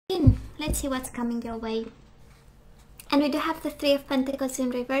Let's see what's coming your way. And we do have the Three of Pentacles in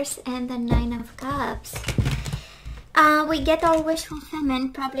reverse and the Nine of Cups. We get our wish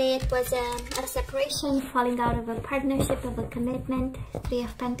fulfillment. Probably it was a separation, falling out of a partnership, of a commitment. Three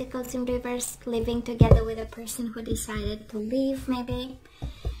of Pentacles in reverse, living together with a person who decided to leave maybe.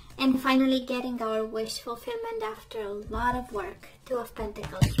 And finally getting our wish fulfillment after a lot of work. Two of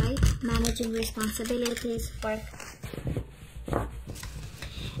Pentacles, right? Managing responsibilities, work.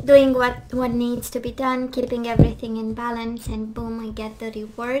 Doing what needs to be done, keeping everything in balance, and boom, we get the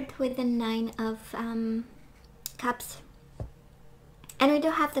reward with the Nine of Cups. And we do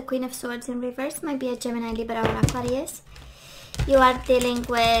have the Queen of Swords in reverse. Might be a Gemini, Libra, or Aquarius. You are dealing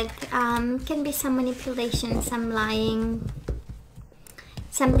with, can be some manipulation, some lying,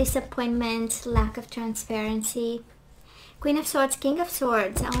 some disappointment, lack of transparency. Queen of Swords, King of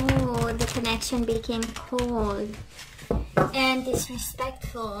Swords. Oh, the connection became cold and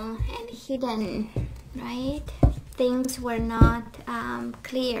disrespectful and hidden, right? Things were not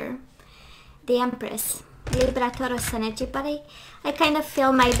clear. The Empress, Libra, Taurus energy, but I kind of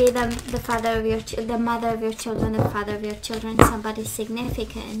feel maybe the father of your, the mother of your children, the father of your children, somebody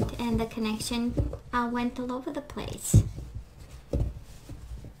significant, and the connection went all over the place.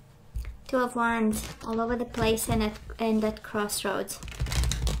 Two of Wands, all over the place, and at crossroads.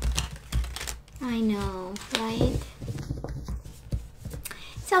 I know, right?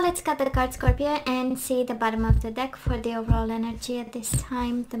 So let's cut the card, Scorpio, and see the bottom of the deck for the overall energy at this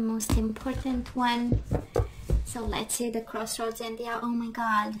time, the most important one. So let's see the crossroads and the, oh my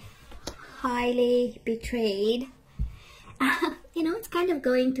God, highly betrayed. You know, it's kind of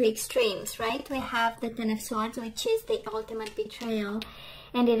going to extremes, right? We have the Ten of Swords, which is the ultimate betrayal,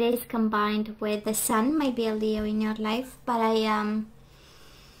 and it is combined with the Sun, might be a Leo in your life, but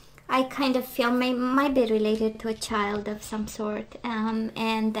I kind of feel might be related to a child of some sort,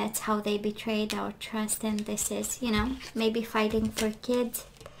 and that's how they betrayed our trust. And this is, you know, maybe fighting for kids.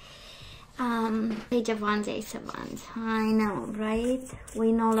 Page of Wands, Ace of Wands. I know, right?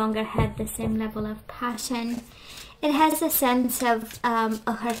 We no longer had the same level of passion. It has a sense of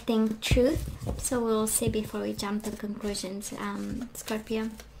a hurting truth, so we'll see before we jump to conclusions, Scorpio.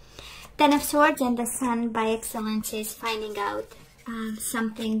 Ten of Swords and the Sun by excellence is finding out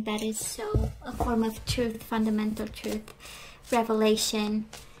something that is so a form of truth, fundamental truth, revelation,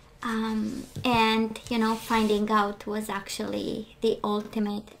 and you know, finding out was actually the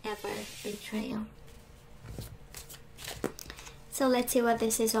ultimate ever betrayal. So let's see what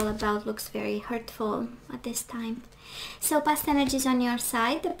this is all about. Looks very hurtful at this time. So past energies on your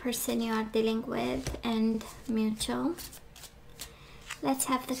side, the person you are dealing with, and mutual. Let's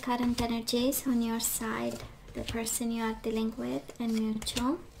have the current energies on your side, the person you are dealing with, and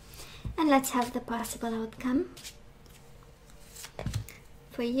mutual. And let's have the possible outcome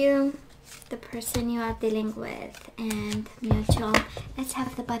for you, the person you are dealing with, and mutual. Let's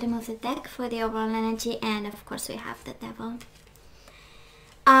have the bottom of the deck for the overall energy, and of course we have the Devil.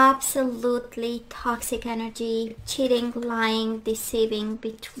 Absolutely toxic energy, cheating, lying, deceiving,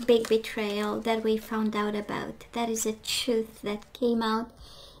 big betrayal that we found out about. That is a truth that came out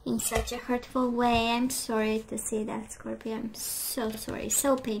in such a hurtful way. I'm sorry to see that, Scorpio. I'm so sorry.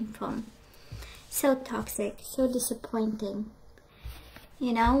 So painful, so toxic, so disappointing.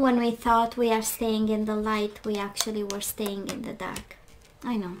 You know, when we thought we are staying in the light, we actually were staying in the dark.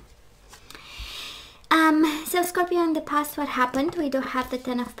 I know. So Scorpio, in the past, what happened? We do have the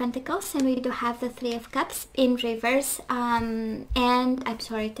Ten of Pentacles and we do have the Three of Cups in reverse. And I'm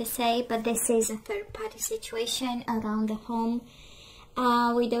sorry to say, but this is a third-party situation around the home.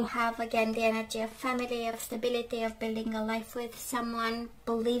 We do have, again, the energy of family, of stability, of building a life with someone,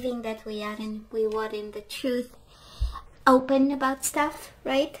 believing that we were in the truth, open about stuff,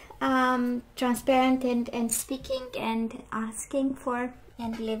 right? Transparent and speaking and asking for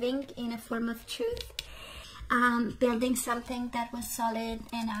and living in a form of truth. Building something that was solid,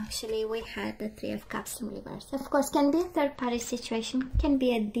 and actually we had the Three of Cups in reverse. Of course, can be a third-party situation, can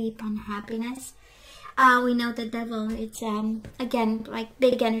be a deep unhappiness. We know the Devil, it's again, like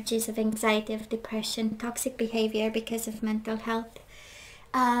big energies of anxiety, of depression, toxic behavior because of mental health.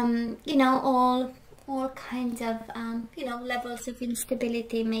 You know, all kinds of you know, levels of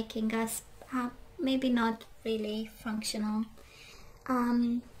instability, making us maybe not really functional.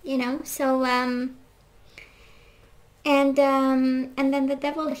 You know, so and then the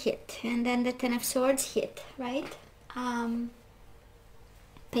Devil hit, and then the Ten of Swords hit, right?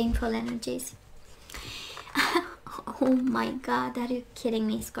 Painful energies. Oh my God, are you kidding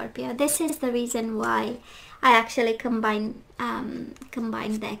me, Scorpio? This is the reason why I actually combine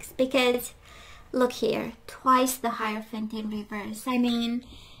decks, because look here, twice the Hierophant in reverse. I mean,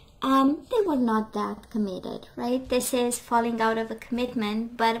 they were not that committed, right? This is falling out of a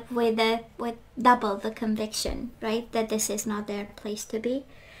commitment, but with double the conviction, right? That this is not their place to be.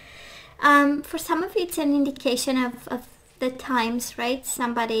 For some of you, it's an indication of the times, right?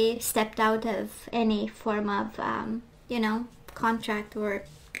 Somebody stepped out of any form of, you know, contract or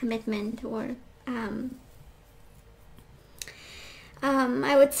commitment, or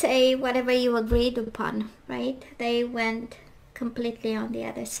I would say whatever you agreed upon, right? They went completely on the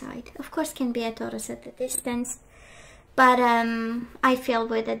other side. Of course, can be a Taurus at a distance, but I feel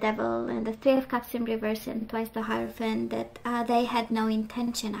with the Devil and the Three of Cups in reverse and twice the Hierophant that they had no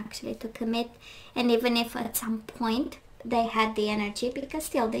intention actually to commit. And even if at some point they had the energy, because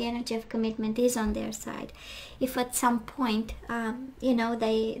still the energy of commitment is on their side, if at some point you know,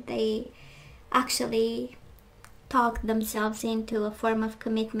 they actually talked themselves into a form of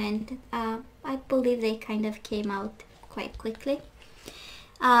commitment, I believe they kind of came out quite quickly,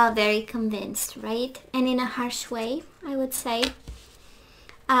 very convinced, right? And in a harsh way, I would say.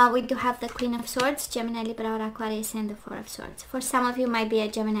 We do have the Queen of Swords, Gemini, Libra, or Aquarius, and the Four of Swords. For some of you, might be a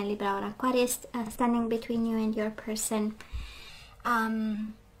Gemini, Libra, or Aquarius standing between you and your person.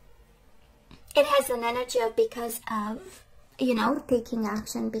 It has an energy of because of, you know, taking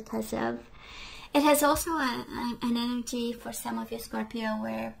action because of. It has also an energy for some of you, Scorpio,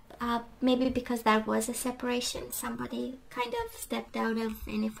 where maybe because there was a separation, somebody kind of stepped out of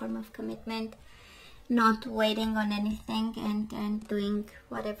any form of commitment, not waiting on anything, and doing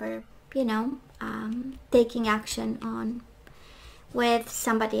whatever, you know, taking action on with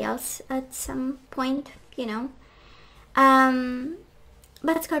somebody else at some point, you know.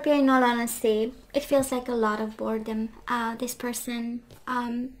 But Scorpio, in all honesty, it feels like a lot of boredom. This person,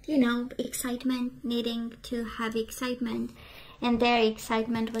 you know, excitement, needing to have excitement, and their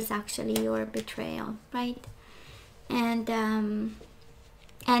excitement was actually your betrayal, right? And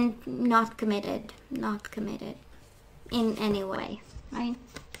not committed in any way, right?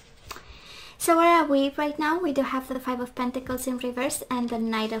 So where are we right now? We do have the Five of Pentacles in reverse and the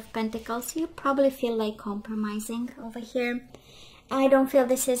Knight of Pentacles. You probably feel like compromising over here. I don't feel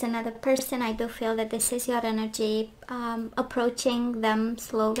this is another person. I do feel that this is your energy approaching them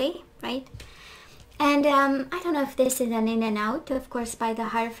slowly, right? And I don't know if this is an in and out. Of course, by the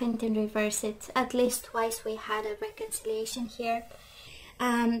Hierophant in reverse, it's at least twice we had a reconciliation here.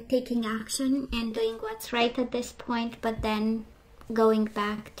 Taking action and doing what's right at this point, but then going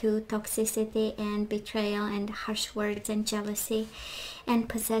back to toxicity and betrayal and harsh words and jealousy and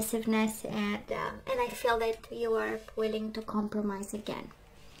possessiveness, and I feel that you are willing to compromise again.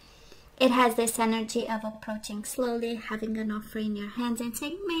 It has this energy of approaching slowly, having an offer in your hands and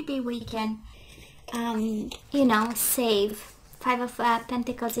saying maybe we can you know, save. Five of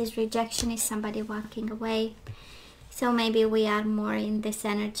Pentacles is rejection, is somebody walking away. So maybe we are more in this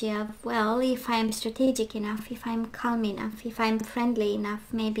energy of, well, if I'm strategic enough, if I'm calm enough, if I'm friendly enough,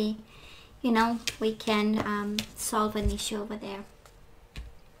 maybe, you know, we can solve an issue over there.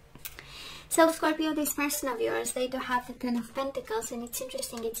 So Scorpio, this person of yours, they do have the Ten of Pentacles, and it's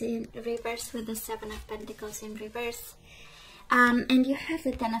interesting, it's in reverse with the Seven of Pentacles in reverse. And you have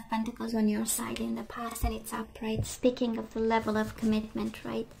the Ten of Pentacles on your side in the past, and it's upright, speaking of the level of commitment,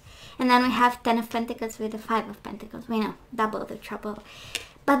 right? And then we have Ten of Pentacles with the Five of Pentacles. We know, double the trouble.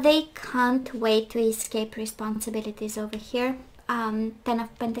 But they can't wait to escape responsibilities over here. Ten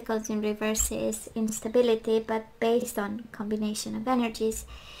of Pentacles in reverse is instability, but based on combination of energies,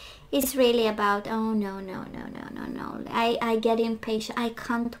 it's really about, oh no, no, no, no, no, no. I get impatient. I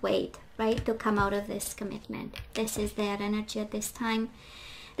can't wait, right, to come out of this commitment. This is their energy at this time.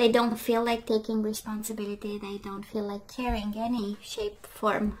 They don't feel like taking responsibility. They don't feel like carrying any shape,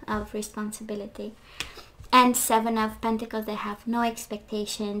 form of responsibility. And Seven of Pentacles, they have no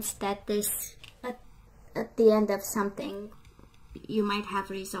expectations that this, at the end of something, you might have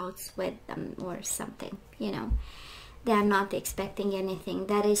results with them or something, you know. They are not expecting anything.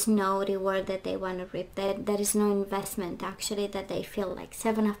 There is no reward that they want to reap. There is no investment, actually, that they feel like.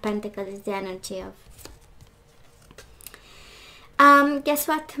 Seven of Pentacles is the energy of... guess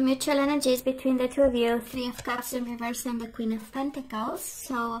what? Mutual energies between the two of you. Three of Cups in reverse and the Queen of Pentacles.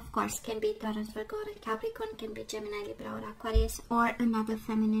 So, of course, can be Taurus, Virgo, or Capricorn. Can be Gemini, Libra, or Aquarius. Or another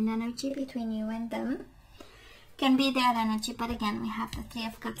feminine energy between you and them. Can be their energy. But again, we have the Three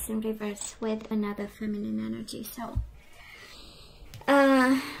of Cups in reverse with another feminine energy. So,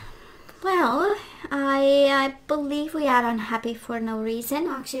 well, I believe we are unhappy for no reason.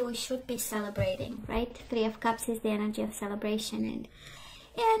 Actually, we should be celebrating, right? Three of Cups is the energy of celebration and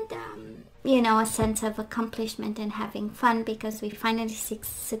you know, a sense of accomplishment and having fun because we finally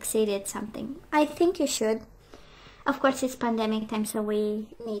succeeded something. I think you should. Of course, it's pandemic time, so we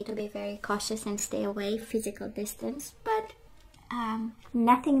need to be very cautious and stay away, physical distance, but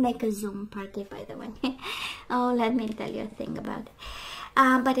nothing like a Zoom party, by the way. Oh, let me tell you a thing about it.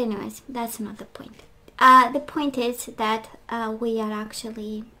 But anyways, that's not the point. The point is that we are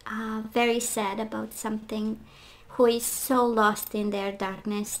actually very sad about something who is so lost in their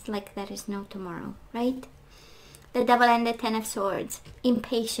darkness, like there is no tomorrow, right? The Devil and the Ten of Swords,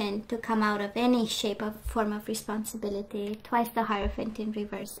 impatient to come out of any shape or form of responsibility, twice the Hierophant in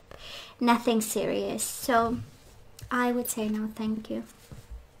reverse, nothing serious. So I would say no, thank you.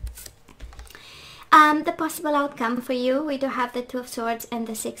 The possible outcome for you, we do have the Two of Swords and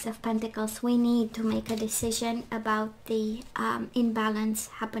the Six of Pentacles. We need to make a decision about the imbalance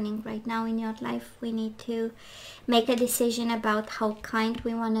happening right now in your life. We need to make a decision about how kind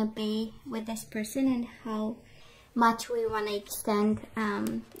we want to be with this person and how much we want to extend,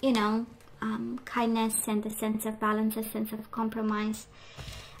 you know, kindness and a sense of balance, a sense of compromise,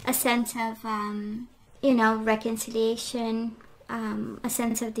 a sense of, you know, reconciliation, a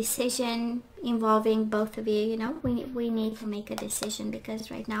sense of decision involving both of you. You know, we need to make a decision, because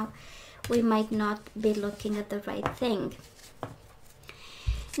right now we might not be looking at the right thing.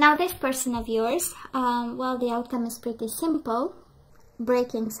 Now, this person of yours, well, the outcome is pretty simple.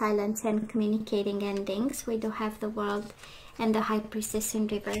 Breaking silence and communicating endings. We do have the World and the High Priestess in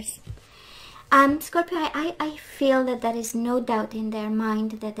reverse. Scorpio, I feel that there is no doubt in their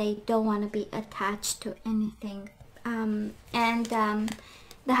mind that they don't want to be attached to anything.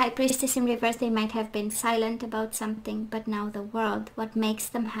 The High Priestess in reverse, they might have been silent about something, but now the World, what makes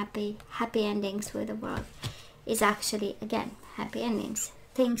them happy endings with the World, is actually, again, happy endings,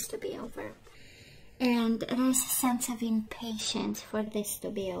 things to be over. And there's a sense of impatience for this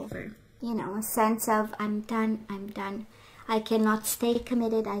to be over. You know, a sense of, I'm done, I'm done. I cannot stay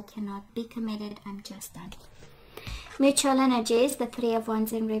committed, I cannot be committed, I'm just done. Mutual energies, the Three of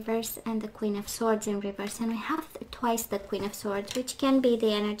Wands in reverse and the Queen of Swords in reverse. And we have twice the Queen of Swords, which can be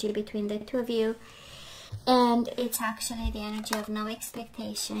the energy between the two of you. And it's actually the energy of no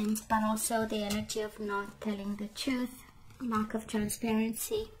expectations, but also the energy of not telling the truth, lack of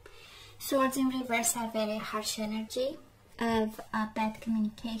transparency. Swords in reverse have very harsh energy of bad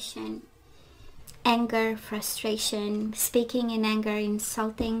communication, anger, frustration, speaking in anger,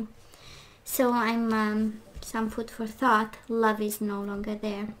 insulting. So I'm some food for thought. Love is no longer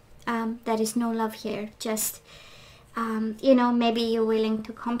there. There is no love here. Just, you know, maybe you're willing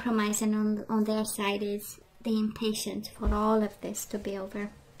to compromise, and on their side is the impatience for all of this to be over.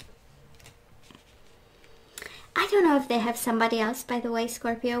 I don't know if they have somebody else, by the way,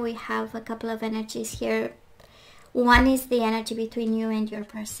 Scorpio. We have a couple of energies here. One is the energy between you and your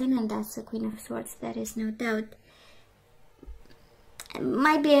person, and that's the Queen of Swords, there is no doubt. It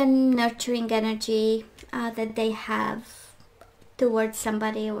might be a nurturing energy that they have towards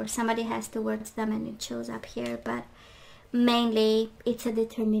somebody, or somebody has towards them, and it shows up here. But mainly, it's a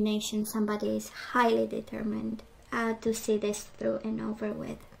determination. Somebody is highly determined to see this through and over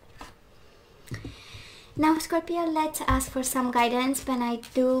with. Now, Scorpio, let's ask for some guidance, but I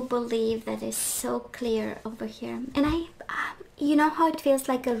do believe that is so clear over here. And you know how it feels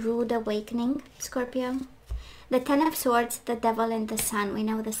like a rude awakening, Scorpio? The Ten of Swords, the Devil, and the Sun. We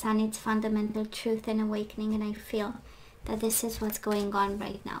know the Sun is fundamental truth and awakening, and I feel that this is what's going on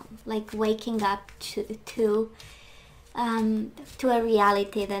right now. Like waking up to a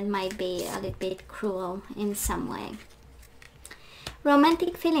reality that might be a little bit cruel in some way.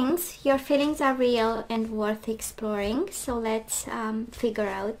 Romantic feelings. Your feelings are real and worth exploring. So let's figure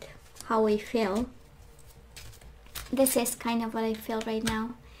out how we feel. This is kind of what I feel right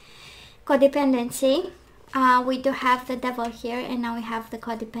now. Codependency. We do have the Devil here, and now we have the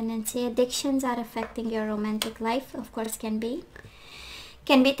codependency. Addictions are affecting your romantic life. Of course, can be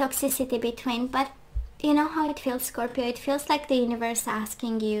toxicity between, but you know how it feels, Scorpio. It feels like the universe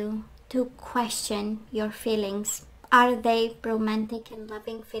asking you to question your feelings. Are they romantic and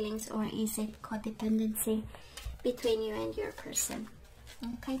loving feelings, or is it codependency between you and your person?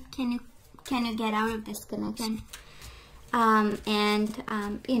 Okay, can you get out of this connection?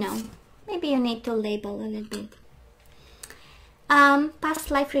 You know, maybe you need to label a little bit.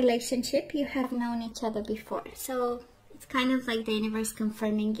 Past life relationship, you have known each other before. So it's kind of like the universe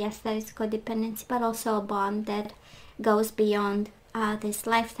confirming, yes, there is codependency, but also a bond that goes beyond this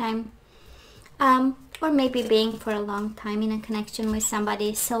lifetime. Or maybe being for a long time in a connection with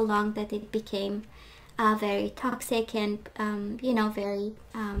somebody, so long that it became very toxic and, you know, very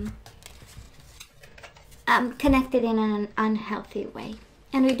connected in an unhealthy way.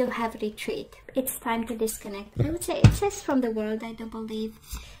 And we do have retreat. It's time to disconnect. I would say it says from the World, I do believe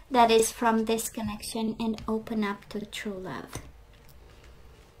that is from this connection and open up to true love.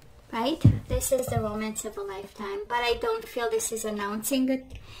 Right? This is the romance of a lifetime, but I don't feel this is announcing it,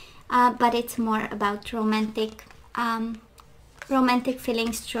 but it's more about romantic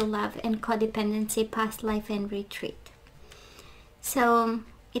feelings, true love, and codependency, past life, and retreat. So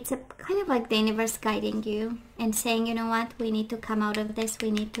it's a kind of like the universe guiding you and saying, you know what, we need to come out of this, we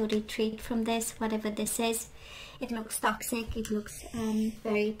need to retreat from this, whatever this is. It looks toxic, it looks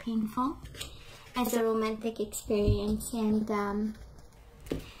very painful as a romantic experience,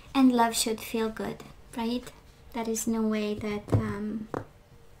 and love should feel good, right? There is no way that,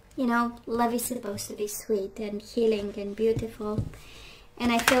 you know, love is supposed to be sweet and healing and beautiful.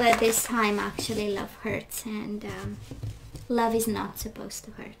 And I feel at this time, actually, love hurts, and love is not supposed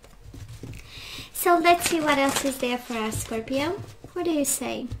to hurt. So let's see what else is there for us, Scorpio. What do you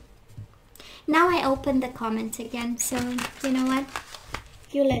say? Now I open the comments again, so you know what?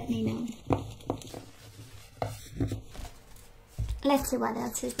 You let me know. Let's see what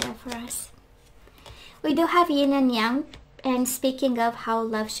else is there for us. We do have yin and yang, and speaking of how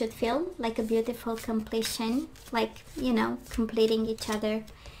love should feel, like a beautiful completion, like, you know, completing each other.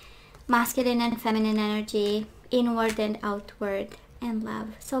 Masculine and feminine energy, inward and outward, and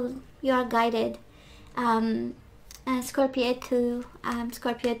love. So you are guided, Scorpio, to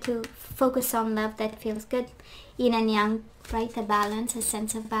focus on love that feels good. Yin and yang, right? A balance, a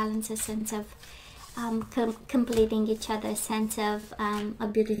sense of balance, a sense of completing each other, a sense of a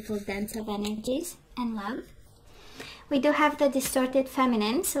beautiful dance of energies and love. We do have the distorted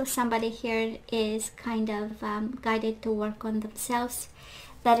feminine, so somebody here is kind of guided to work on themselves.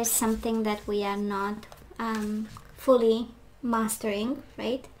 That is something that we are not fully mastering,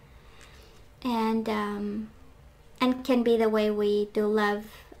 right? And can be the way we do love,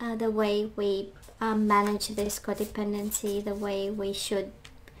 the way we manage this codependency, the way we should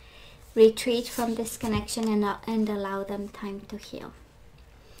retreat from this connection and allow them time to heal.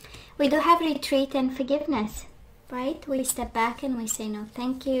 We do have retreat and forgiveness, right? We step back and we say no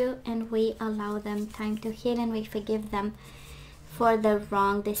thank you, and we allow them time to heal, and we forgive them for the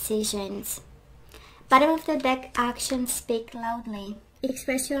wrong decisions. Bottom of the deck, actions speak loudly.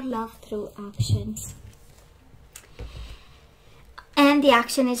 Express your love through actions. And the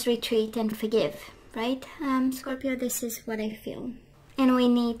action is retreat and forgive, right? Scorpio, this is what I feel. And we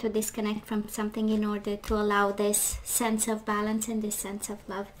need to disconnect from something in order to allow this sense of balance and this sense of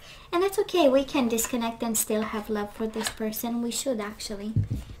love. And that's okay. We can disconnect and still have love for this person. We should actually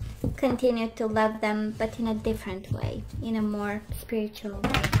continue to love them, but in a different way, in a more spiritual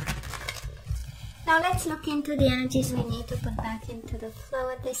way. Now let's look into the energies we need to put back into the flow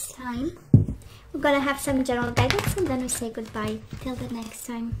at this time. We're going to have some general guidance, and then we say goodbye till the next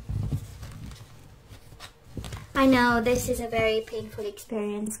time. I know this is a very painful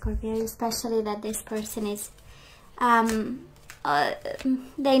experience, Scorpio, especially that this person is,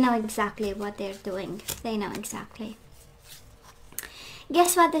 they know exactly what they're doing. They know exactly.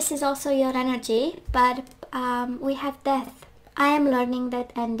 Guess what? This is also your energy, but we have death. I am learning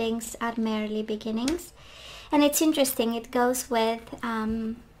that endings are merely beginnings. And it's interesting, it goes with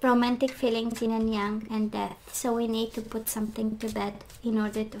romantic feelings, yin and yang, and death. So we need to put something to bed in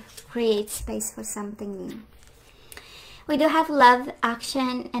order to create space for something new. We do have love,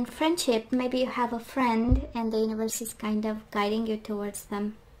 action, and friendship. Maybe you have a friend and the universe is kind of guiding you towards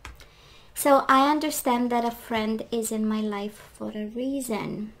them. So I understand that a friend is in my life for a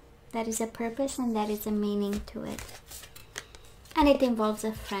reason. There is a purpose and there is a meaning to it. And it involves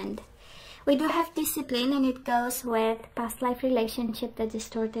a friend. We do have discipline, and it goes with past life relationship, the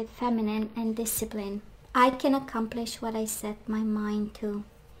distorted feminine, and discipline. I can accomplish what I set my mind to.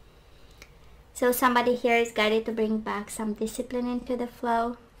 So somebody here is guided to bring back some discipline into the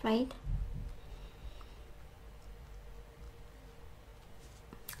flow, right?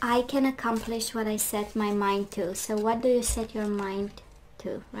 I can accomplish what I set my mind to. So what do you set your mind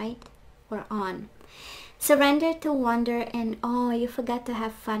to, right? Or on? Surrender to wonder and awe. You forgot to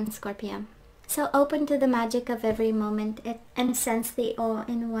have fun, Scorpio. So open to the magic of every moment and sense the awe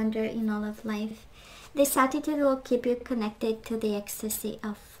and wonder in all of life. This attitude will keep you connected to the ecstasy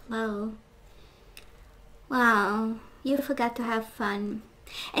of flow. Wow, you forgot to have fun.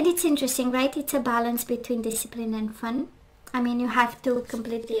 And it's interesting, right? It's a balance between discipline and fun. I mean, you have two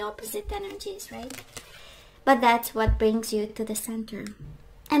completely opposite energies, right? But that's what brings you to the center.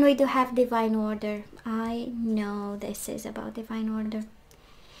 And we do have divine order. I know this is about divine order.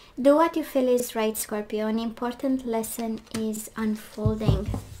 Do what you feel is right, Scorpio. An important lesson is unfolding.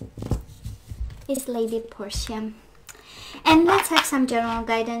 Is Lady Portia. And let's have some general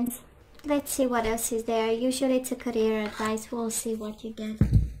guidance. Let's see what else is there. Usually it's a career advice. We'll see what you get.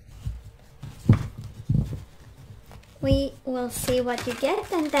 We will see what you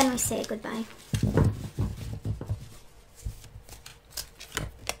get and then we say goodbye.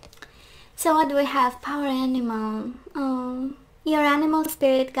 So what do we have? Power animal. Oh, your animal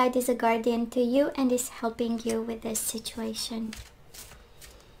spirit guide is a guardian to you and is helping you with this situation.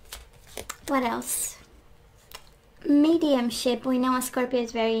 What else? Mediumship. We know a Scorpio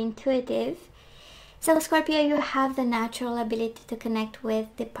is very intuitive. So Scorpio, you have the natural ability to connect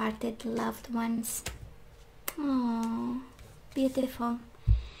with departed loved ones. Oh, beautiful.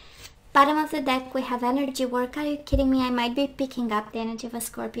 Bottom of the deck, we have energy work. Are you kidding me? I might be picking up the energy of a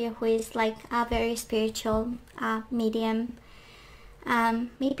Scorpio who is like a very spiritual medium.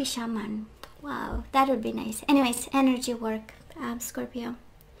 Maybe shaman. Wow, that would be nice. Anyways, energy work, Scorpio.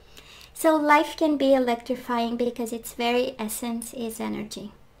 So life can be electrifying because its very essence is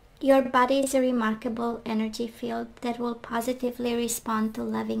energy. Your body is a remarkable energy field that will positively respond to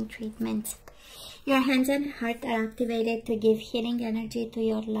loving treatments. Your hands and heart are activated to give healing energy to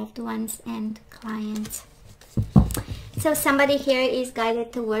your loved ones and clients. So somebody here is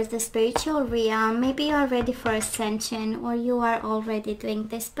guided towards the spiritual realm. Maybe you are ready for ascension or you are already doing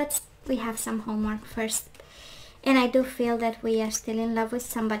this, but we have some homework first. And I do feel that we are still in love with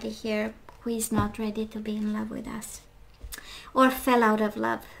somebody here who is not ready to be in love with us. Or fell out of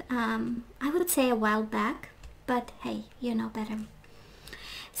love. I would say a while back, but hey, you know better.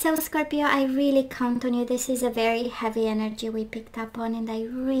 So Scorpio, I really count on you. This is a very heavy energy we picked up on, and I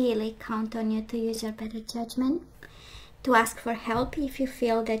really count on you to use your better judgment, to ask for help if you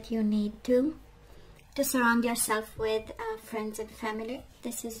feel that you need to surround yourself with friends and family.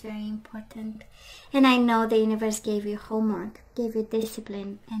 This is very important. And I know the universe gave you homework, gave you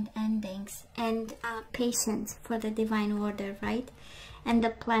discipline and endings and patience for the divine order, right? And the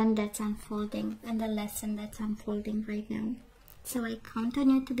plan that's unfolding and the lesson that's unfolding right now. So I count on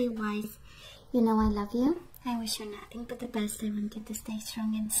you to be wise. You know I love you. I wish you nothing but the best. I want you to stay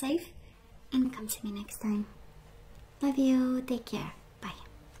strong and safe. And come see me next time. Love you. Take care.